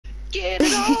Get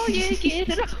it all, yeah, get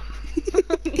it all.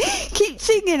 Keep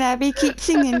singing, Abby. Keep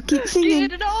singing. Keep singing.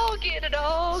 Get it all, get it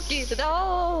all, get it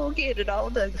all, get it all,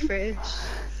 Dougie Fresh.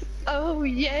 Oh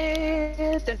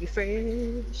yeah, Dougie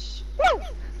Fresh. Woo!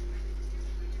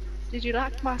 Did you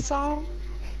like my song?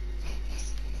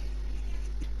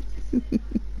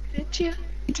 Did you?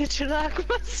 Did you like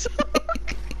my song?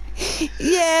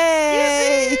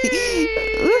 Yay!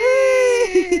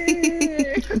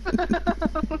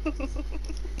 Woohoo!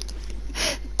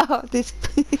 Oh, this.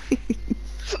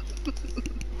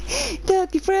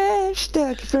 Dougie Fresh,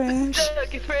 Dougie Fresh.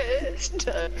 Dougie Fresh,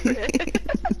 Dougie Fresh.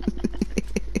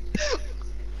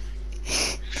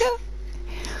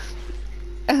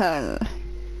 Oh.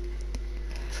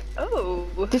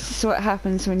 This is what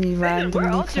happens when you randomly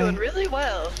We're all play. doing really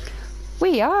well.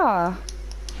 We are.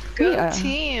 Go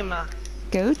team.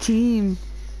 Go team.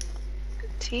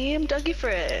 Team Dougie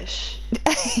Fresh.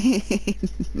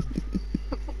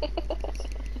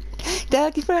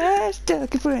 Dougie Fresh,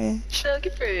 Dougie Fresh.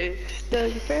 Dougie Fresh,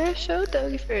 Dougie Fresh, oh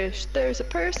Dougie Fresh. There's a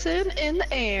person in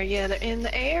the air. Yeah, they're in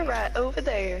the air right over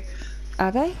there.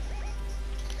 Are they?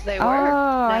 They were. Oh,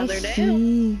 Now I they're see.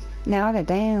 down. Now they're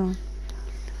down.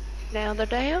 Now they're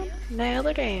down. Now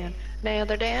they're down. Now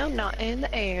they're down, not in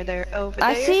the air. They're over there.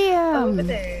 I see them. Over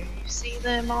there. You see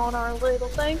them on our little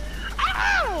thing?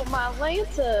 Ow! My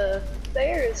Lanta!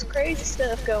 There is crazy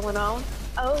stuff going on.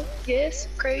 Oh, yes,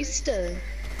 crazy stuff.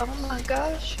 Oh my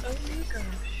gosh. Oh my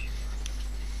gosh.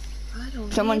 I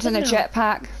don't Someone's in even a know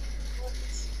jetpack.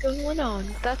 what's going on.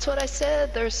 That's what I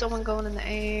said. There's someone going in the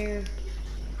air.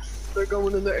 They're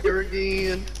going in the air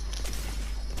again.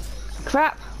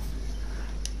 Crap.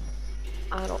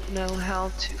 I don't know how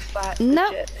to fight the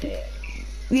No. jetpack.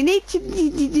 You need to.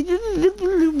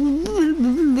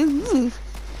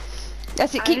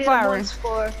 That's it. I Keep hit him firing. once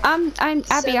for I'm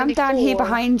Abby. I'm down here 74.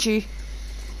 behind you.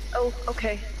 Oh,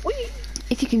 okay. Whee!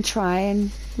 If you can try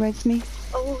and res me.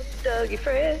 Oh, Dougie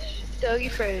Fresh.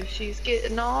 Dougie Fresh. She's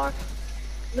getting our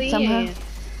Somehow. Leanne.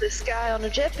 This guy on the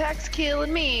jetpack's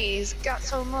killing me. He's got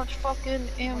so much fucking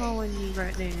ammo in you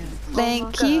right now.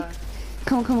 Thank oh my you. God.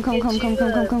 Come. Get you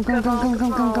up. Come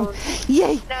on.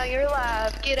 Yay! Now you're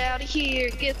alive. Get out of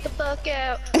here. Get the fuck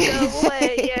out. Go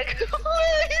away. Yeah, go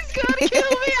away. He's gonna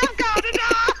kill me. I'm gonna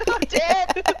die. I'm dead.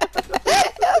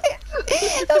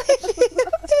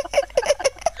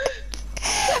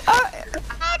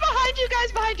 I'm behind you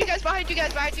guys. Behind you guys. Behind you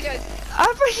guys. Behind you guys.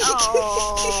 Oh.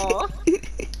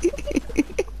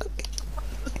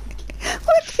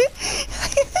 What?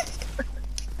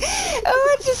 Oh,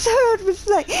 I just heard was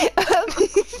like.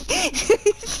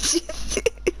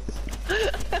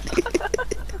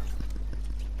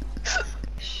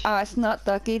 Oh, it's not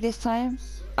Dougie this time.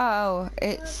 Oh,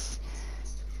 it's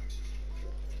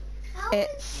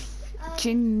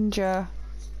Ginger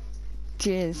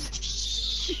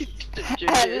Jizz.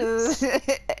 Hello.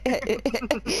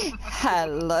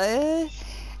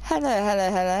 Hello.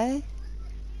 Hello.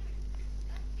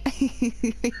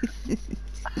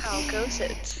 How goes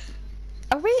it?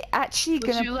 Are we actually Would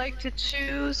gonna? you like to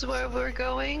choose where we're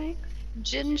going,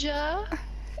 Ginger?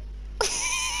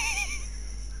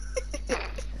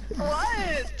 What?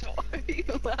 Why are you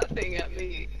laughing at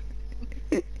me?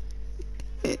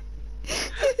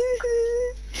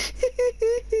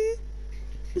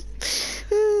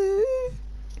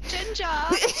 Ginger,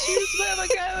 choose where we're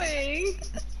going.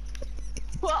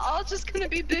 We're all just gonna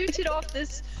be booted off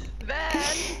this van.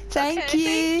 Thank Okay,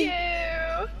 you.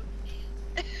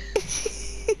 Thank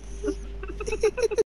you.